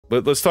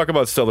let's talk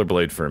about Stellar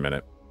Blade for a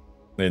minute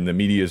and the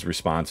media's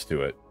response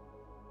to it.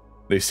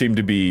 They seem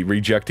to be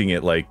rejecting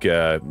it like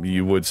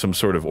you would some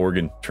sort of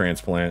organ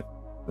transplant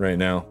right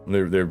now.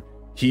 They're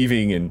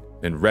heaving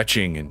and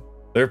retching, and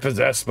they're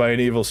possessed by an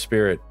evil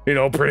spirit. You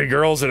know, pretty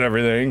girls and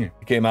everything.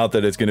 It came out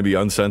that it's going to be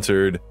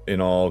uncensored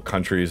in all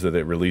countries that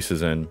it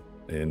releases in.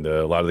 And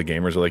a lot of the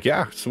gamers are like,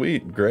 yeah,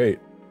 sweet, great.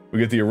 We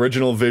get the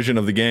original vision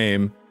of the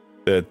game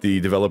that the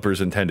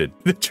developers intended.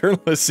 The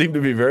journalists seem to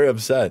be very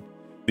upset.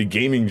 The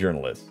gaming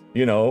journalists,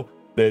 you know,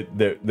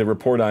 that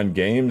report on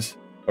games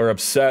are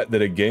upset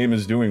that a game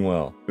is doing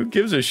well. Who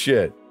gives a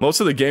shit? Most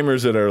of the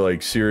gamers that are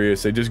like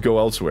serious, they just go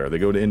elsewhere. They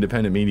go to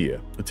independent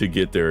media to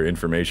get their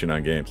information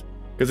on games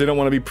because they don't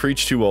want to be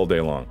preached to all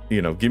day long.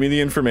 You know, give me the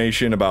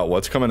information about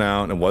what's coming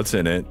out and what's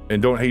in it,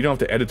 and you don't have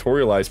to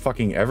editorialize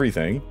fucking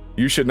everything.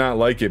 You should not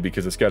like it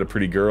because it's got a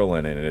pretty girl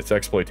in it and it's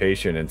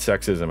exploitation and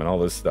sexism and all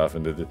this stuff,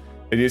 and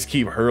they just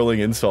keep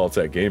hurling insults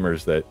at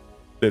gamers that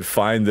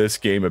find this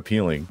game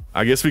appealing.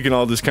 I guess we can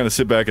all just kind of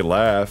sit back and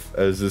laugh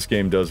as this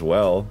game does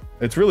well.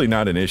 It's really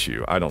not an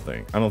issue, I don't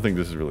think. I don't think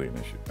this is really an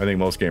issue. I think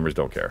most gamers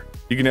don't care.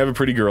 You can have a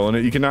pretty girl in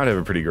it, you cannot have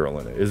a pretty girl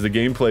in it. Is the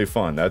gameplay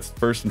fun? That's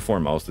first and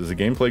foremost. Is the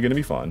gameplay going to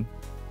be fun?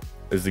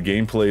 Is the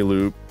gameplay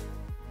loop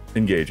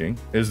engaging?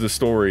 Is the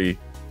story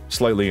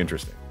slightly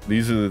interesting?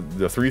 These are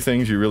the three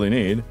things you really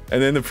need.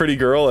 And then the pretty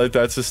girl,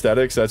 that's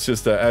aesthetics, that's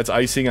just, that's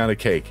icing on a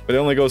cake. But it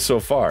only goes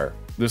so far.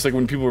 Just like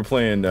when people were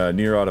playing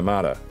Nier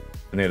Automata,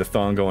 and they had a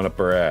thong going up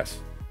her ass.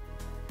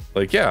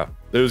 Like, yeah,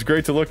 it was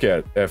great to look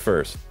at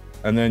first.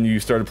 And then you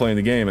started playing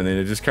the game, and then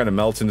it just kind of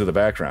melts into the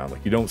background.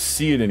 Like, you don't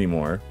see it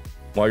anymore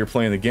while you're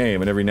playing the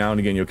game, and every now and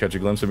again you'll catch a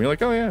glimpse of it, and you're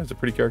like, oh yeah, it's a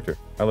pretty character.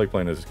 I like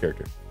playing as this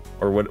character.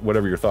 Or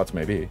whatever your thoughts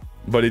may be.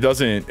 But it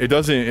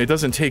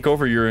doesn't take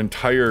over your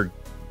entire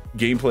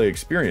gameplay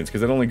experience,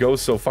 because it only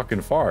goes so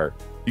fucking far.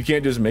 You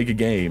can't just make a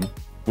game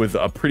with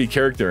a pretty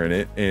character in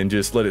it and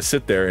just let it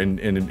sit there and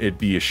it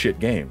be a shit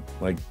game.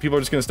 Like, people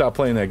are just gonna stop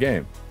playing that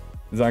game.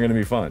 It's not going to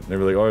be fun. They're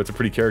like, oh, it's a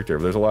pretty character.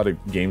 But there's a lot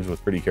of games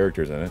with pretty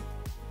characters in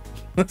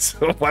it.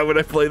 So why would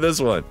I play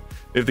this one?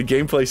 If the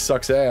gameplay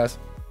sucks ass,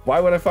 why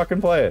would I fucking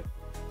play it?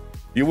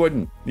 You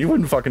wouldn't. You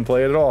wouldn't fucking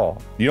play it at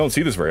all. You don't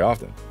see this very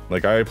often.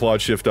 Like, I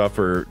applaud ShiftUp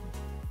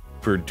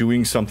for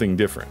doing something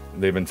different.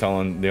 They've been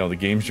telling, you know, the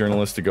games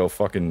journalists to go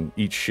fucking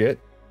eat shit,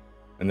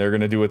 and they're going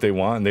to do what they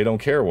want, and they don't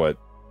care what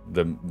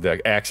the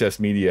access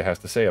media has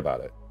to say about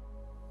it.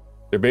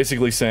 They're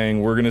basically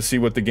saying, we're going to see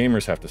what the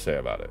gamers have to say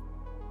about it.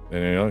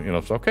 And you know,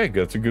 it's okay.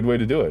 That's a good way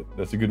to do it.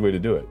 That's a good way to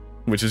do it,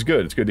 which is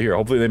good. It's good to hear.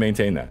 Hopefully they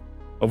maintain that.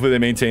 Hopefully they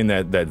maintain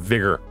that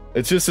vigor.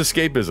 It's just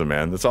escapism,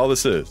 man. That's all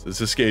this is.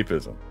 It's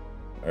escapism.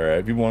 All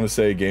right. People want to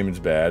say gaming's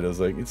bad. I was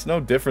like, it's no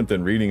different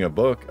than reading a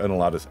book in a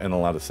lot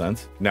of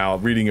sense. Now,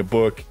 reading a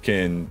book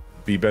can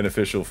be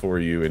beneficial for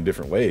you in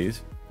different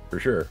ways. For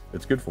sure.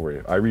 It's good for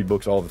you. I read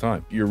books all the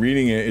time. You're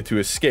reading it to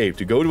escape,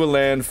 to go to a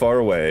land far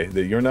away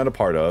that you're not a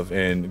part of,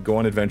 and go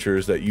on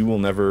adventures that you will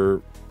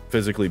never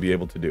physically be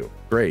able to do.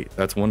 Great.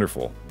 That's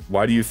wonderful.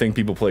 Why do you think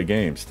people play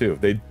games too?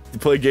 They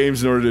play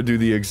games in order to do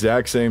the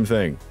exact same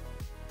thing,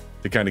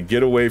 to kind of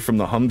get away from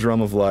the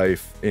humdrum of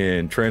life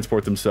and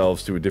transport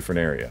themselves to a different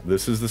area.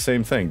 This is the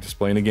same thing. Just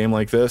playing a game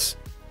like this,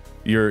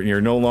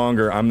 I'm no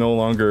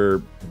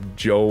longer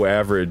Joe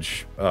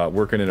Average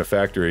working in a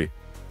factory.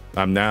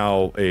 I'm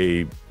now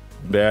a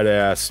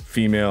badass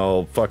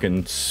female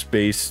fucking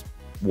space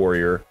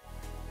warrior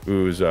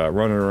who's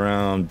running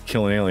around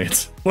killing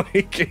aliens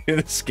like in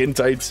a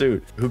skin-tight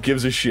suit. Who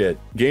gives a shit?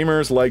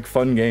 Gamers like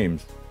fun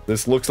games.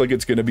 This looks like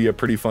it's going to be a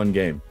pretty fun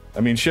game. I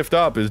mean,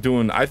 ShiftUp is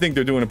doing, I think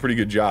they're doing a pretty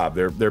good job.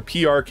 Their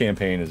PR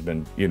campaign has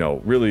been, you know,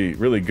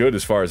 really good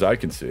as far as I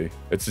can see.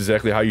 It's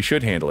exactly how you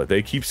should handle it.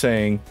 They keep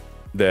saying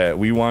that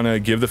we want to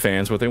give the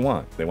fans what they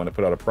want. They want to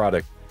put out a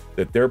product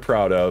that they're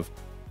proud of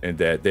and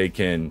that they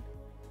can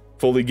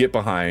fully get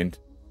behind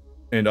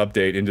and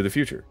update into the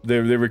future. They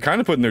were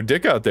kind of putting their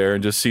dick out there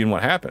and just seeing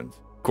what happens.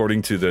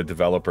 According to the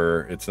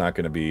developer, there's not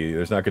going to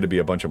be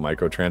a bunch of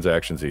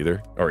microtransactions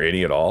either, or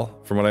any at all,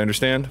 from what I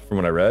understand, from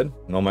what I read.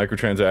 No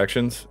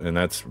microtransactions, and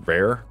that's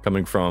rare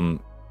coming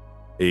from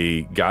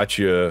a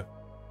gotcha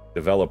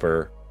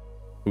developer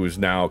who is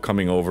now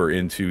coming over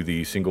into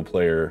the single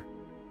player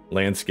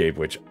landscape,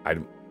 which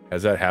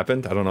has that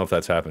happened? I don't know if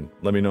that's happened.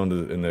 Let me know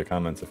in the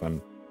comments if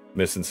I'm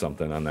missing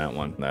something on that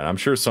one. I'm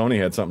sure Sony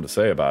had something to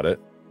say about it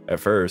at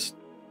first.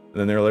 And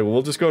then they were like, well,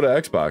 we'll just go to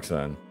Xbox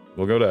then.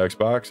 We'll go to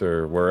Xbox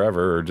or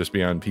wherever, or just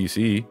be on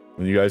PC,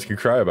 and you guys can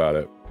cry about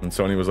it. And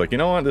Sony was like, you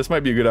know what? This might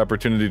be a good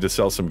opportunity to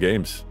sell some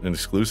games and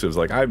exclusives.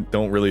 Like, I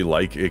don't really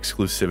like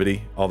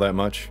exclusivity all that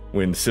much.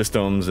 When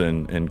systems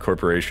and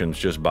corporations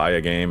just buy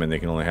a game and they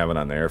can only have it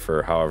on there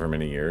for however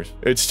many years.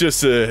 It's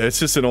just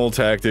an old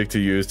tactic to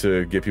use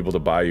to get people to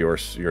buy your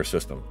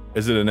system.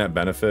 Is it a net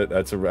benefit?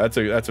 That's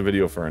a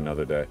video for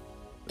another day.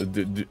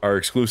 Are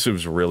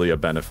exclusives really a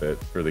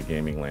benefit for the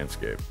gaming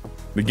landscape?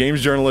 The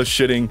games journalists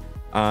shitting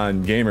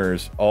on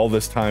gamers all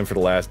this time for the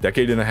last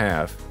decade and a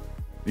half,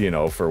 you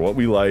know, for what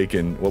we like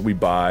and what we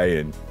buy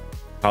and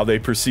how they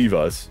perceive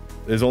us,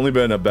 has only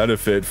been a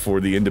benefit for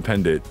the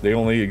independent. They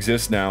only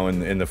exist now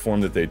in the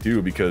form that they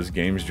do because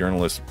games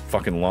journalists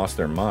fucking lost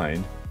their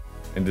mind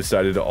and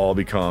decided to all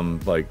become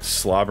like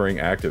slobbering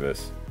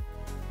activists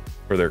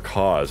for their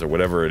cause or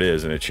whatever it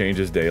is, and it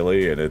changes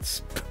daily, and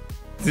it's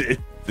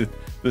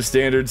the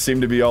standards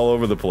seem to be all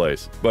over the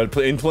place. But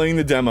in playing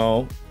the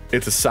demo,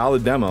 it's a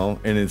solid demo,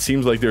 and it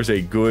seems like there's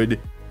a good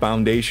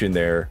foundation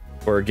there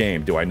for a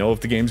game. Do I know if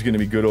the game's going to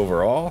be good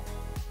overall?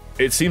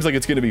 It seems like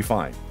it's going to be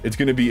fine. It's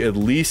going to be at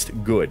least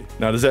good.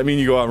 Now, does that mean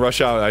you go out and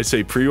rush out? I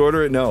say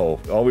pre-order it? No.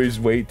 Always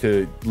wait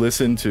to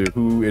listen to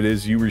who it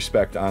is you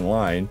respect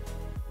online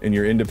in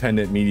your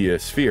independent media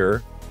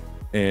sphere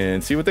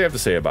and see what they have to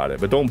say about it.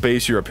 But don't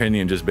base your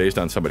opinion just based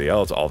on somebody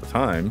else all the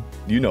time.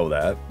 You know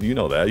that. You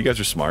know that. You guys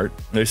are smart.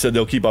 They said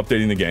they'll keep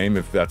updating the game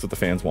if that's what the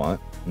fans want.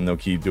 And they'll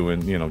keep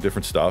doing, you know,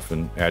 different stuff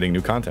and adding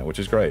new content, which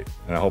is great.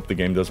 And I hope the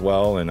game does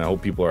well, and I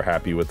hope people are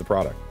happy with the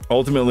product.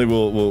 Ultimately,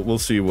 we'll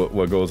see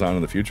what goes on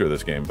in the future of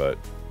this game, but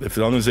as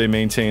long as they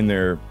maintain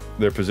their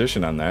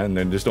position on that, and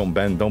then just don't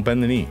bend the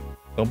knee.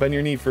 Don't bend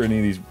your knee for any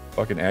of these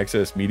fucking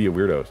access media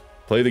weirdos.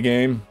 Play the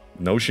game,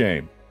 no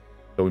shame.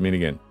 Till we meet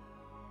again.